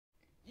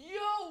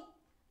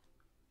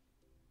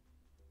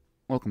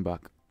Welcome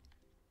back.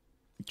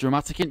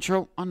 Dramatic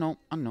intro. I know.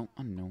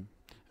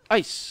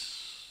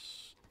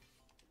 Ice.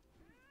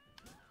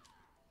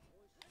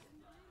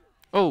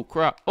 Oh,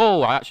 crap.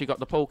 Oh, I actually got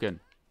the poke in.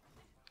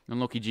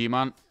 Unlucky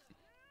G-Man.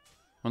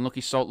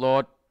 Unlucky Salt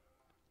Lord.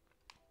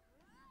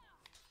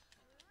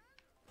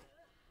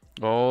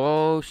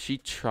 Oh, she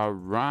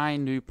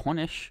trying to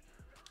punish.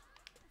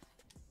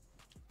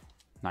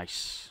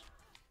 Nice.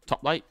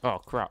 Top light. Oh,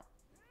 crap.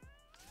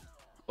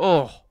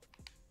 Oh.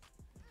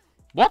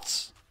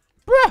 What?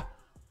 Bruh.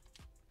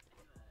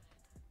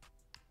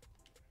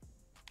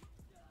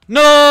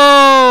 No!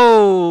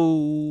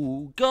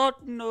 God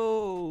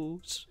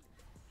knows.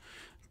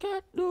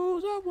 God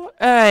knows I want.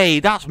 Hey,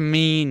 that's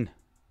mean.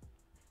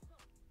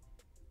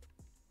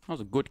 That was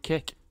a good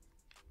kick.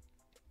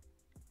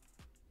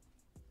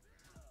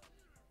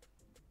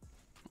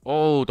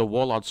 Oh, the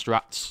Warlord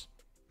strats.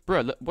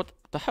 Bruh, what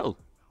the hell?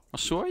 I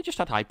saw he just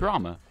had hyper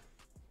armor.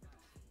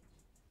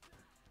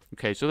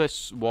 Okay, so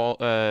this war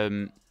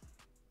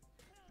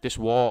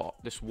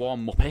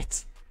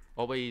Muppet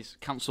always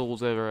cancels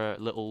their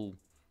little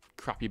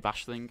crappy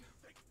bash thing.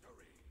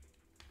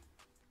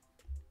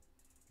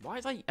 Why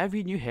is like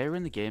every new hero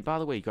in the game, by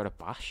the way, you got a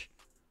bash?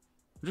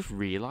 I just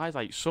realised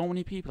like so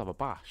many people have a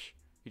bash.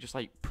 You just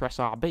like press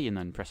RB and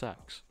then press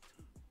X.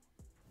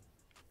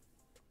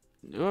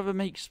 Whoever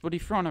makes Buddy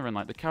Frona and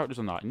like the characters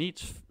on that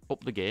needs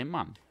up the game,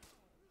 man.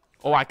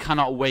 Oh, I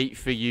cannot wait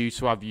for you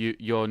to have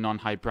your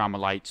non-hyper armor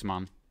lights,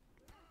 man.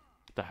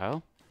 What the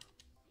hell?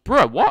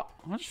 Bro, what?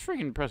 I just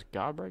freaking pressed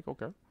guard break,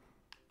 okay.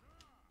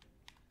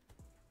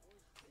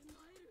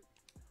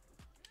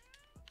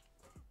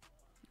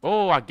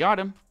 Oh, I got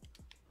him.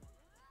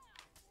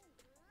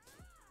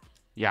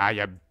 Yeah,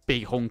 you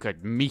big hunk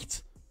of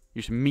meat.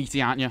 You're just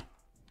meaty, aren't you?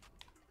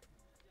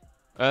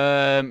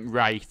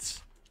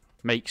 Right.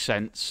 Makes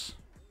sense.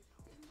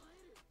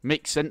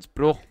 Makes sense,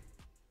 bro.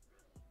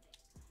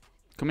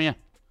 Come here.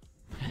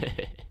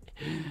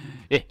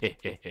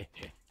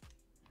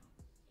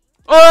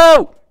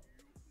 Oh!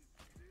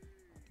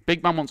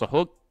 Big man wants a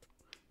hug.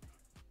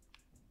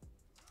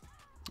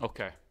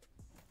 Okay.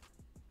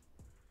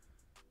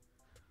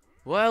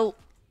 Well,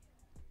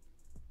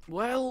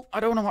 I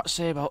don't know what to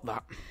say about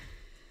that.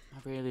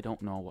 I really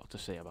don't know what to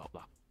say about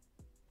that.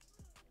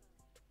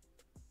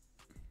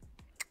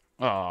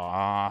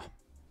 Ah,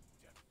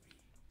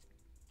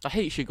 I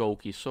hate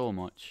Shigoki so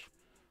much.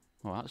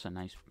 Oh,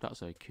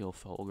 that's a cool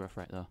photograph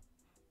right there.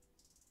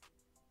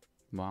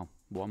 Wow,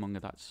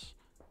 Warmonger, that's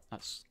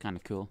kind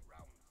of cool.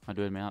 I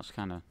do admit that's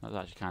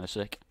actually kind of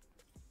sick.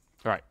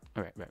 Right.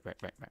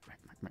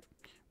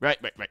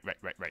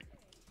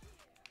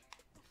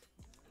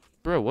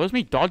 Bro, where's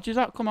me dodges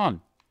at? Come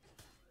on.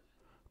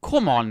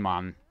 Come on,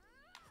 man.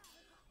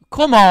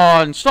 Come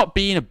on, stop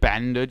being a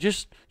bender.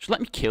 Just let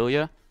me kill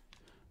you.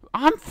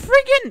 I'm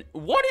friggin'.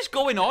 What is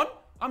going on?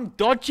 I'm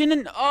dodging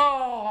and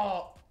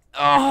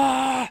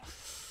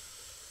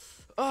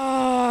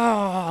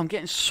I'm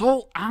getting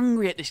so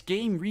angry at this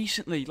game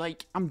recently.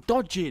 Like, I'm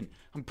dodging,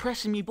 I'm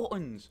pressing me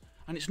buttons,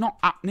 and it's not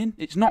happening.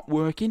 It's not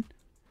working.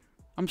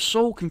 I'm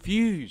so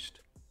confused.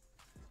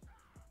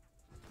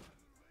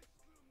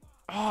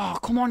 Oh,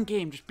 come on,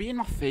 game. Just be in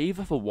my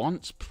favour for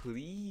once,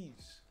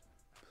 please.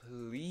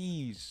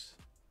 Please.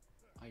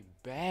 I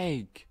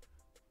beg.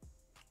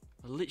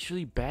 I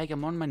literally beg.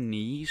 I'm on my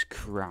knees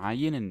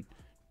crying and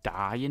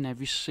dying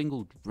every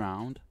single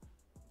round.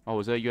 Oh,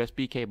 is there a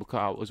USB cable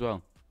cut out as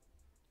well?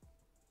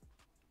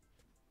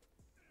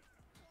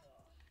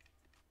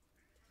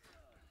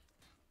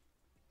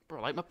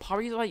 Bro, like my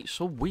parries are like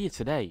so weird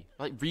today.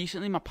 Like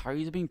recently my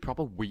parries have been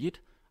proper weird.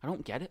 I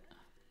don't get it.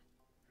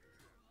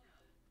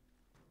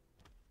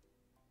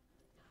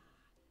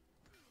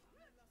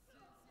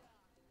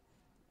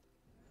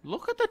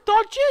 Look at the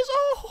dodges!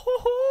 Oh, ho,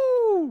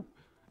 ho.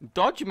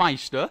 Dodge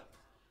Meister.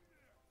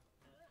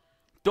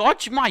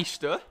 Dodge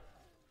Meister.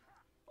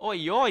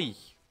 Oi, oi.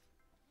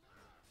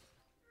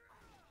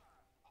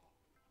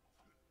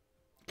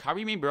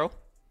 Carry me, bro.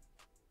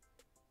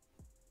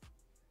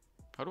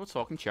 How do I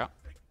talk in chat?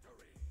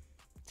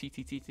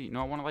 TTTT.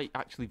 No, I want to like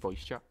actually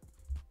voice chat.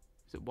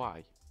 Is it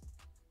Y?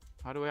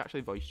 How do I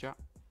actually voice chat?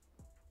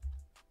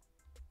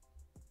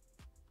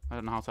 I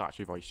don't know how to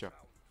actually voice chat.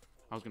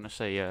 I was gonna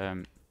say,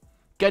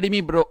 get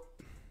me, bro.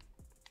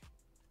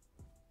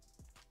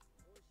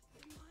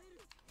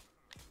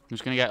 I'm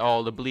just gonna get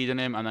all the bleed in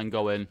him and then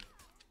go in.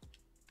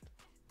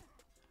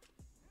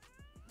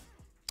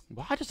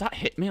 Why does that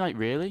hit me? Like,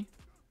 really?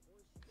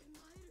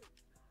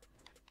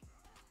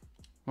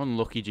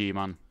 Unlucky,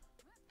 G-Man.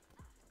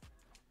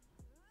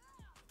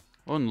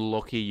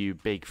 Unlucky, you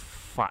big,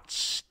 fat,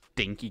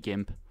 stinky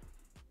gimp.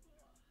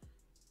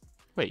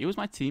 Wait, he was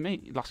my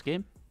teammate last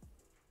game?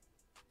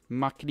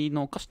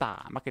 Macarino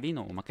Costa.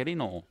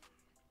 Macarino.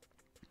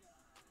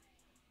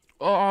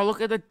 Oh,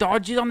 look at the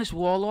dodges on this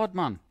Warlord,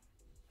 man.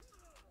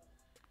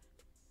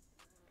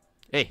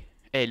 Hey,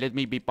 let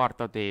me be part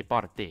of the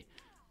party.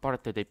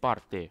 Part of the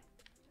party.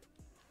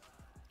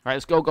 Alright,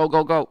 let's go.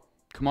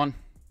 Come on.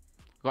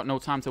 Got no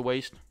time to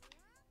waste.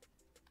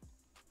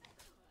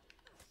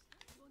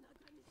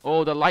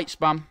 Oh, the light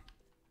spam.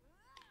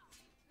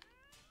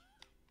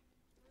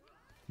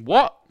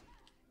 What?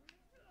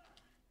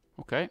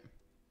 Okay.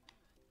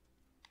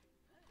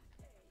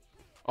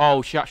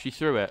 Oh, she actually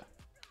threw it.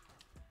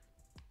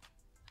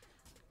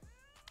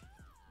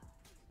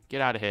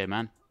 Get out of here,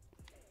 man.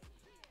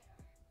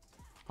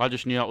 I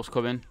just knew that was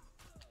coming.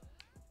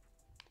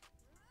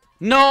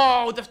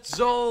 No, the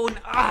zone.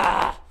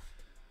 Ah.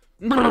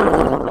 I'm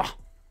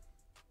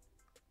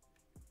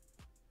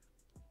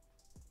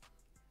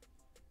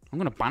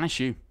gonna banish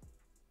you.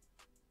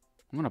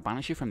 I'm gonna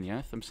banish you from the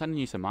earth. I'm sending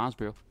you to Mars,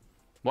 bro.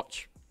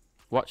 Watch.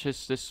 Watch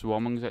this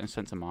warmong's getting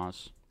sent to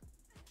Mars.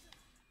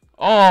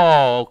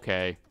 Oh,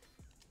 okay.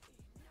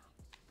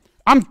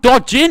 I'm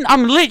dodging.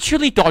 I'm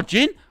literally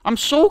dodging. I'm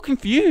so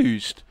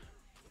confused.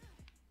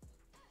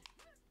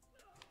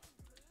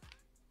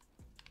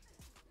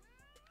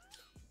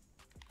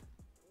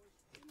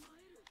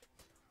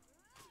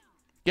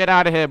 Get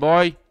out of here,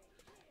 boy.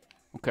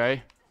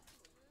 Okay.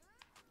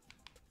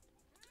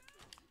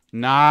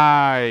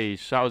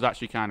 Nice. That was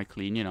actually kind of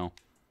clean, you know.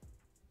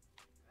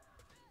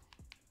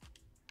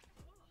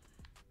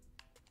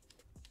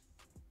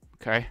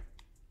 Okay.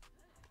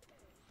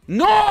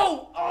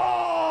 No!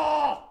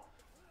 Oh!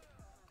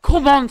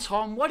 Come on,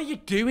 Tom. What are you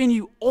doing,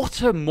 you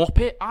utter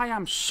muppet? I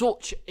am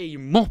such a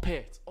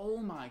muppet. Oh,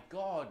 my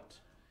God.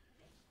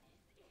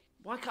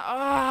 Why can't...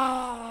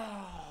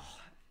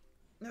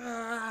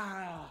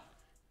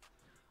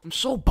 I'm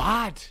so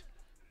bad.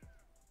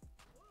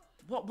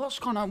 What's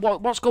going on?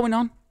 What's going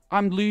on?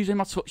 I'm losing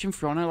my touch in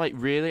front of her. Like,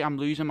 really? I'm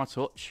losing my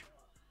touch.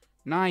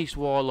 Nice,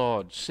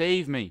 Warlord.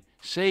 Save me.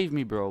 Save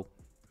me, bro.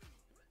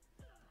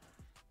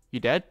 You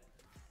dead?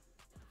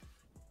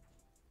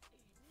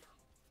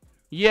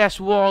 Yes,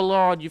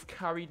 Warlord. You've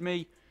carried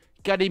me.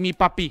 Carry me,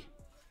 papi.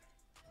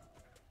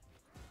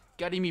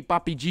 Carry me,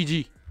 papi.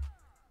 GG.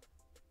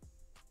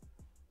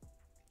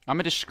 I'm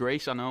a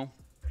disgrace, I know.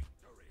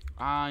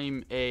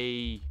 I'm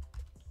a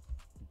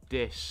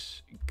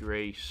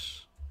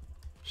disgrace.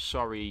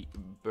 Sorry,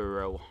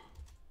 bro.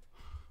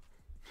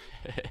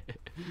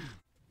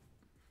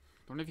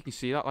 Don't know if you can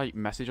see that like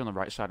message on the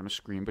right side of my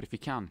screen, but if you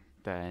can,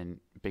 then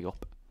big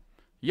up.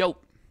 Yo,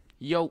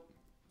 yo,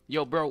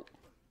 yo, bro.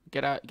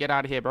 Get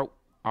out of here, bro.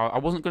 I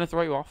wasn't gonna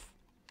throw you off.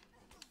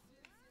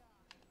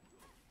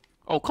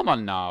 Oh, come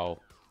on now.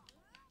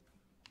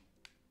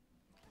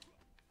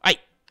 Hey,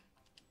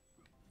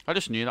 I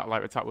just knew that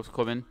light attack was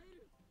coming.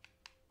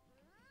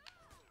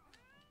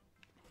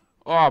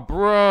 Oh,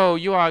 bro,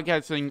 you are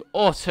getting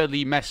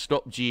utterly messed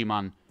up,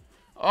 G-man.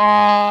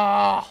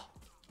 Oh.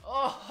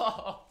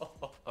 Oh.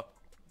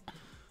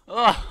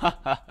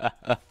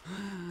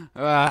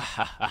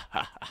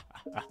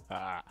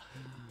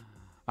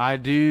 I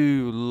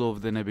do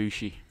love the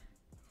Nobushi.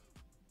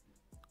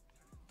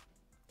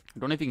 I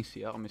don't know if you can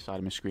see it on the side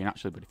of my screen,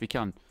 actually, but if you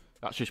can,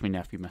 that's just my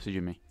nephew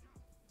messaging me.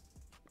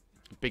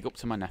 Big up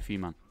to my nephew,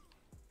 man.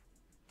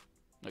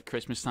 At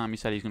Christmas time, he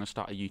said he's going to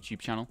start a YouTube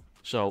channel.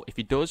 So, if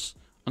he does,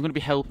 I'm going to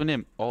be helping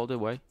him all the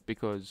way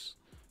because,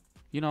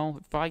 you know,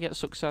 if I get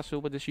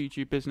successful with this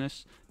YouTube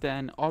business,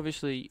 then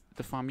obviously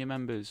the family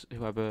members,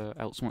 whoever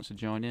else wants to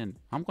join in,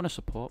 I'm going to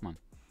support, man.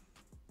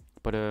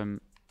 But,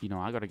 you know,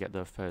 I got to get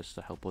there first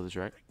to help others,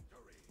 right?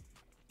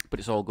 But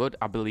it's all good.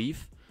 I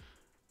believe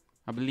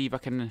I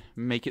can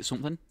make it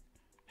something.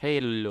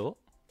 Hello.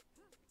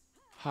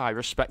 Hi,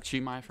 respect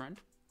you, my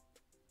friend.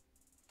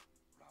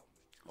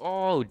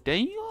 Oh,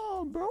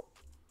 damn, bro.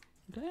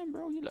 Damn,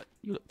 bro, you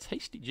look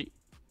tasty, G.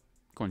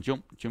 Go on,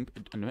 jump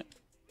into it.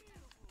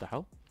 What the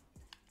hell?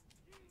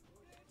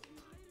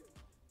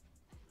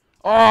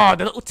 Oh,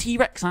 the little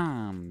T-Rex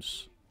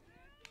arms.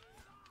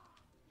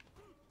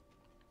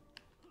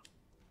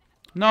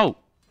 No.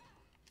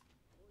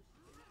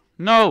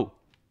 No.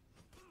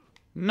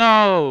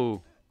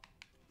 No.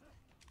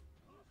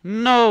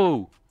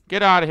 No.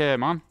 Get out of here,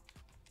 man.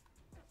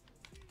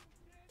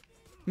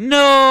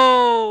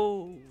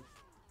 No.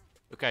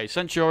 Okay,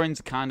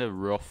 Centurion's kind of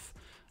rough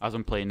as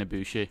I'm playing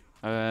Nobushi.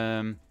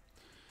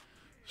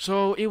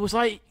 So it was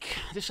like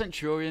the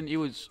Centurion, he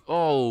was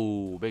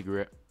big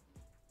rip.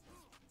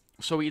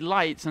 So he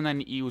lights and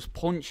then he was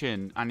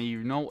punching and he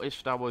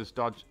noticed I was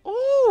dodging.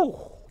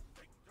 Oh,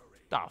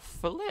 that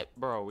flip,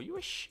 bro. You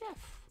a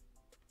chef.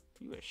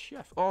 You a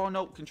chef. Oh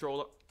no,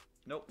 controller.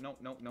 Nope, nope,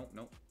 nope, nope,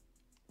 nope.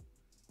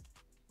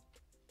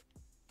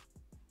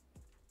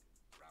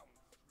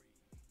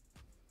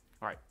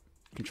 Alright,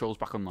 control's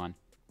back online.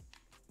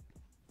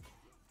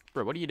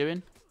 Bro, what are you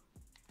doing?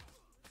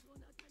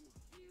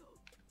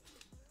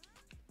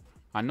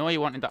 I know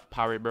you wanted that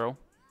parry, bro.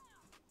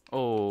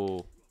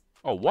 Oh.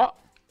 Oh, what?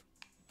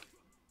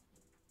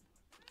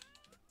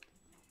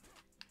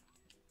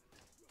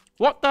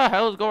 What the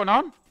hell is going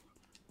on?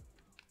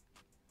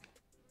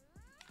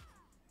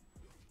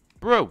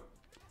 Bro.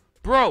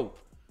 Bro.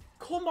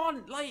 Come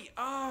on. Like,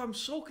 I'm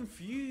so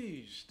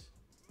confused.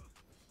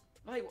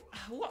 Like,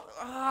 what?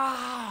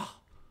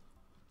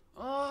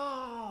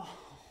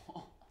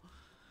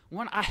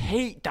 When I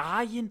hate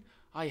dying.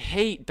 I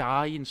hate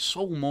dying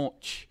so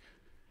much.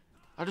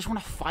 I just want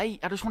to fight.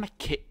 I just want to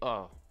kick.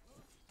 Oh.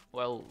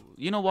 Well,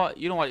 you know what?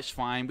 You know what? It's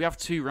fine. We have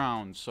 2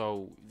 rounds,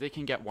 so they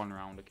can get 1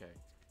 round. Okay.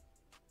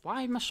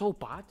 Why am I so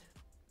bad?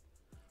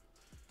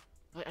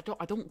 Like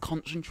I don't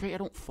concentrate. I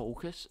don't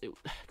focus.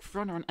 For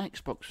Honor on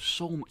Xbox is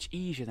so much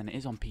easier than it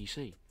is on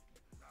PC.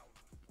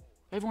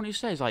 Everyone who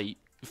says like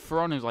For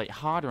Honor is like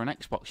harder on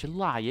Xbox, you're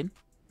lying.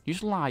 You're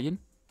just lying.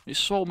 It's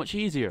so much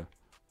easier.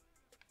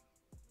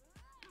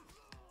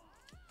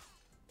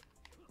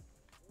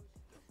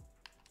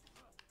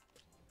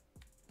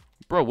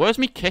 Bro, where's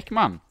me kick,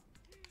 man?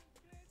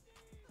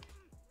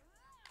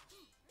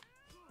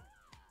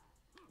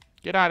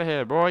 Get out of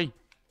here, boy.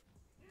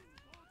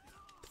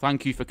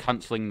 Thank you for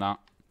cancelling that.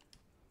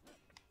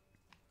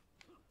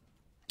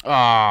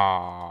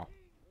 Ah.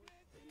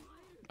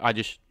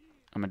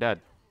 Am I dead?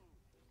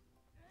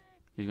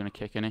 He's gonna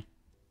kick, innit?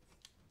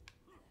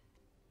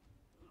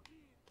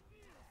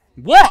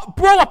 What?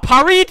 Bro, I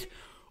parried?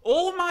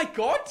 Oh my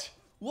god.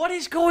 What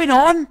is going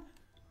on?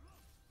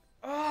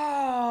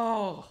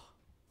 Oh.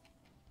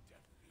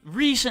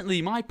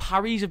 Recently, my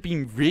parries have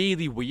been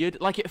really weird.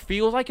 Like, it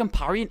feels like I'm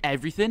parrying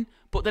everything,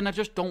 but then I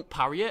just don't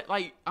parry it.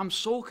 Like, I'm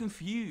so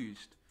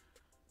confused.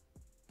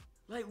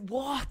 Like,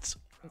 what?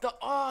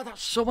 Oh,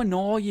 that's so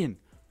annoying.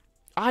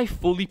 I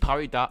fully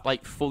parried that.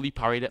 Like, fully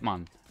parried it,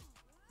 man.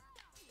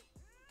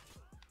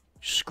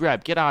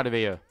 Screb, get out of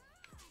here.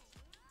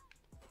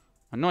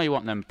 I know you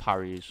want them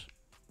parries.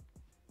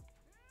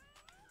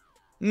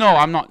 No,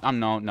 I'm not.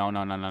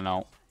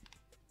 No.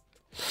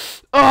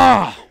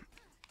 Ah!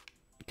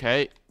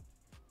 Okay.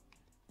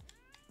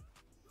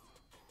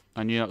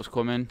 I knew that was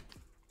coming.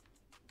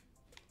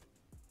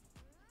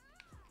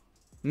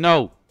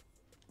 No.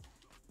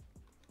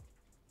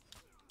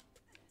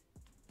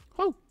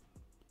 Oh.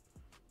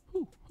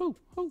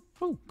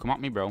 Come at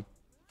me, bro.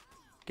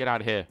 Get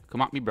out of here.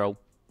 Come at me, bro.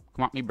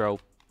 Come at me, bro.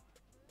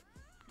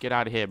 Get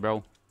out of here,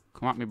 bro.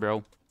 Come at me,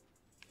 bro.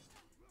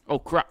 Oh,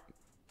 crap.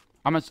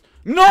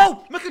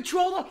 No! My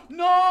controller!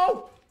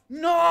 No!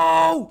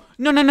 No!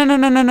 No.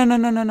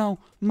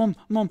 Mom.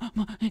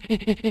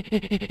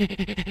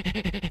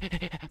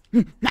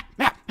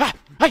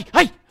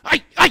 Hey!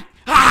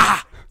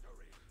 Ah!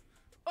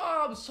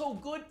 Oh, I'm so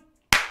good.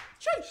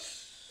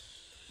 Chase!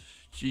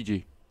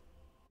 GG.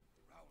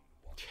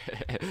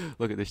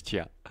 Look at this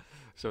chat.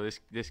 So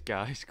this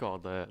guy's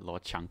called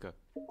Lord Chanka.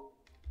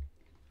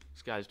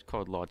 This guy's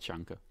called Lord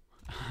Chanka.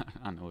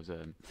 I know I was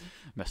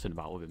messing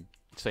about with him,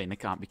 saying I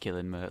can't be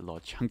killing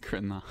Lord Chanka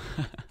and that.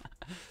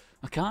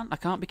 I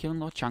can't be killing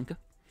Lord Chanka.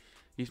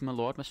 He's my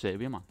lord, my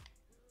saviour, man.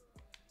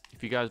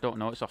 If you guys don't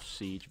know, it's off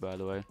Siege, by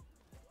the way.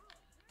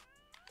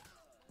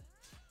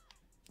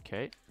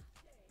 Okay.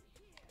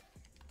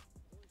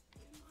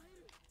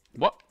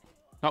 What?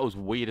 That was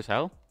weird as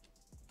hell.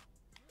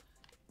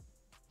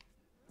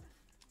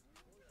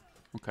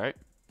 Okay.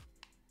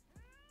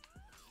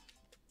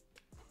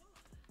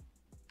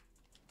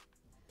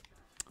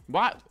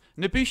 What?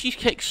 Nobushi's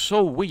kick's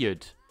so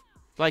weird.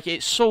 Like,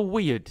 it's so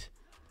weird.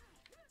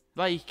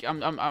 Like,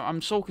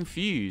 I'm so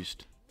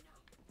confused.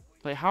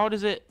 Like, how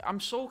does it... I'm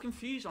so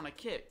confused on a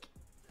kick.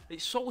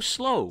 It's so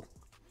slow.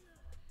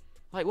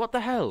 Like, what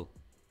the hell?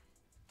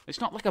 It's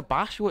not like a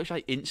bash where it's,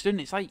 like, instant.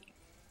 It's, like...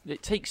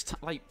 It takes,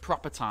 like,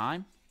 proper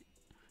time.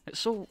 It's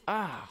so...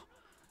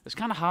 It's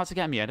kind of hard to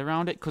get my head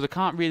around it, because I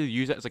can't really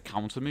use it as a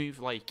counter move.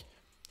 Like,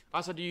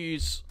 as I'd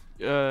use,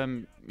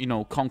 you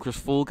know, Conqueror's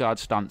Full Guard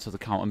stance as a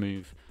counter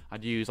move.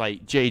 I'd use,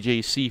 like,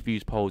 JJ's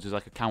C-Fuse pose as,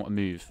 like, a counter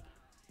move.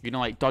 You know,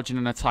 like, dodging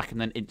an attack and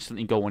then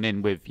instantly going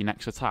in with your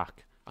next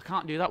attack. I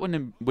can't do that with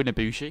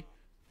Nobushi.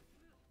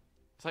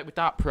 It's like with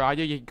Dark Pride,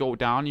 you go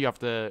down, you have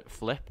to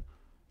flip.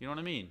 You know what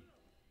I mean?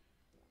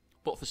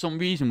 But for some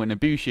reason, with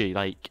Nobushi,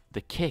 like,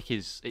 the kick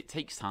is... It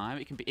takes time.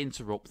 It can be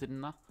interrupted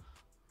and that.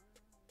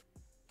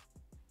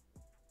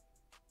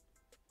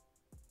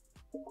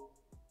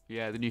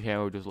 Yeah, the new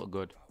hero does look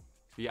good.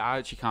 Yeah, I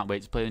actually can't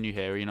wait to play the new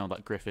hero. You know,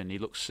 that Griffin. He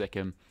looks sick.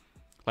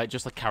 Like,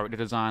 just the character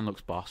design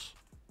looks boss.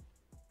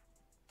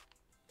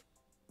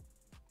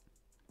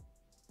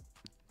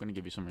 I'm gonna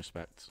give you some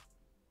respect.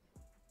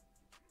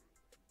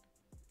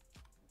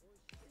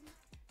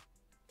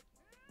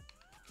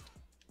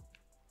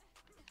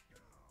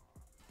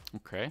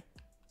 Okay.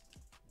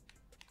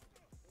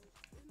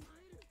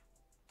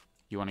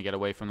 You want to get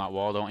away from that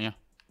wall, don't you?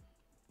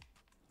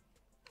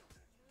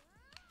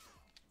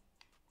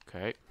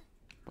 Okay.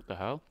 What the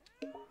hell?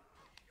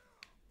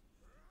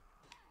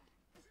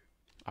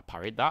 I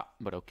parried that,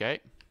 but okay.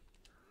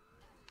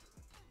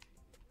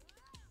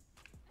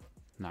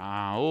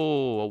 Nah.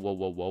 Oh,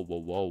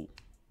 whoa.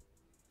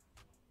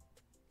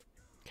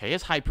 Okay,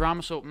 it's hyper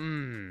armor, so...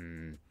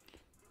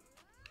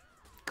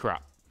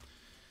 Crap.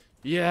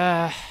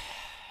 Yeah.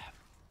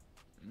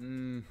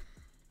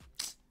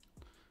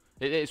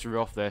 It's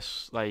rough,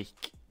 this. Like,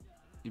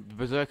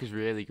 Berserk is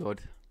really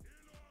good.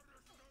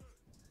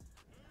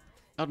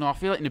 I don't know, I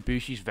feel like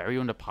Nobushi's very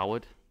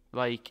underpowered.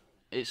 Like,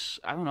 it's...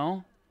 I don't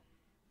know.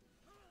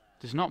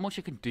 There's not much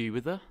I can do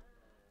with her.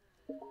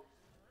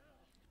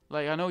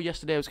 Like, I know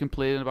yesterday I was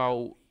complaining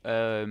about,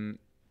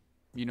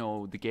 you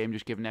know, the game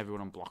just giving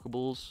everyone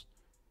unblockables.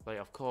 Like,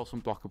 of course,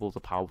 unblockables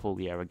are powerful.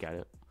 Yeah, I get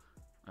it.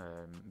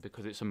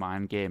 Because it's a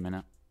mind game,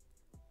 innit?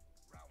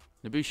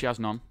 Nobushi has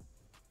none.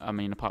 I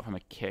mean, apart from a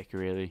kick,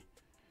 really.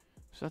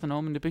 So I don't know.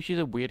 I mean, Nobushi's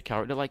a weird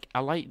character. Like, I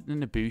like the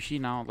Nobushi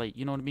now. Like,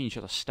 you know what I mean? She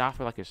has a staff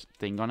with like a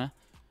thing on her.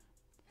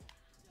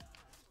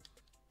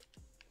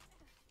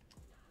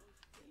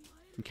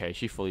 Okay,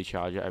 she fully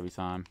charged it every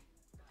time.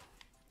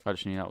 I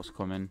just knew that was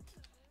coming.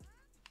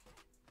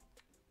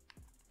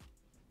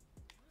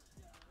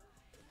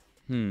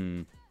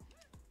 What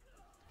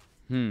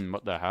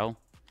the hell?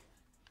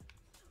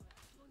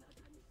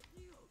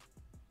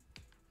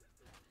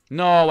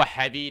 No, a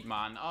heavied,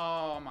 man.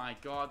 Oh my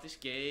god, this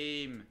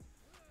game.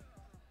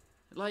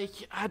 Like,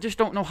 I just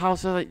don't know how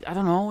to, like, I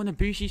don't know,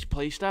 Nobushi's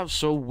playstyle is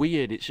so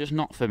weird, it's just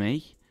not for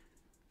me.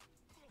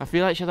 I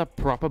feel like she has a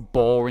proper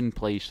boring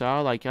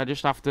playstyle. Like, I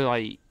just have to,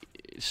 like,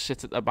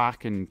 sit at the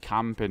back and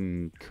camp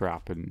and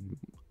crap, and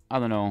I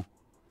don't know.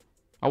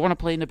 I want to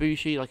play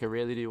Nobushi, like, I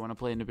really do want to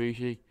play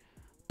Nobushi.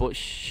 But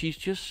she's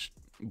just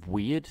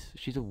weird.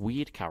 She's a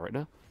weird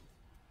character.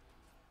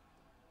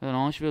 I don't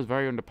know, she feels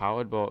very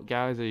underpowered, but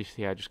guys, I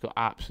just got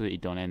absolutely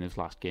done in this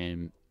last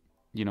game.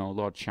 You know,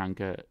 Lord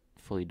Shankar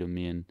fully done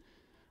me in.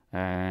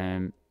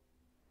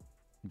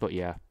 But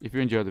yeah, if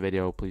you enjoyed the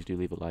video, please do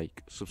leave a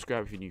like.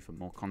 Subscribe if you're new for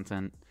more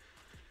content.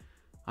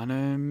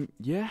 And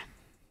yeah,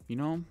 you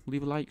know,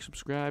 leave a like,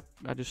 subscribe.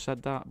 I just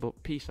said that,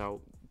 but peace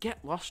out. Get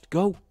lost,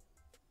 go.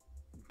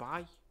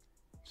 Bye.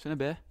 See you in a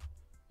bit.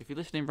 If you're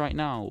listening right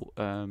now,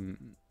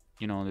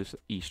 you know, there's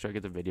Easter egg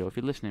of the video. If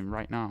you're listening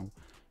right now,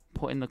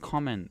 put in the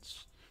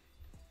comments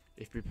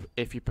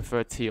if you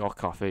prefer tea or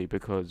coffee,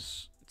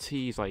 because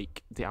tea is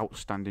like the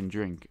outstanding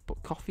drink,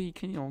 but coffee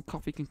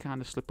can kind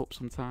of slip up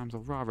sometimes.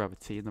 I'd rather have a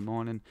tea in the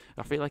morning.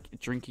 I feel like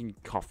drinking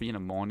coffee in the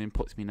morning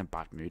puts me in a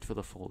bad mood for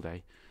the full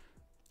day.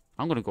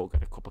 I'm gonna go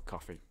get a cup of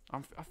coffee.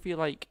 I feel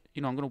like,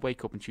 you know, I'm gonna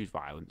wake up and choose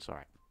violence. All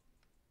right,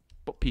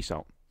 but peace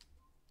out.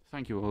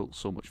 Thank you all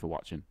so much for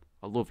watching.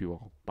 I love you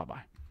all. Bye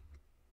bye.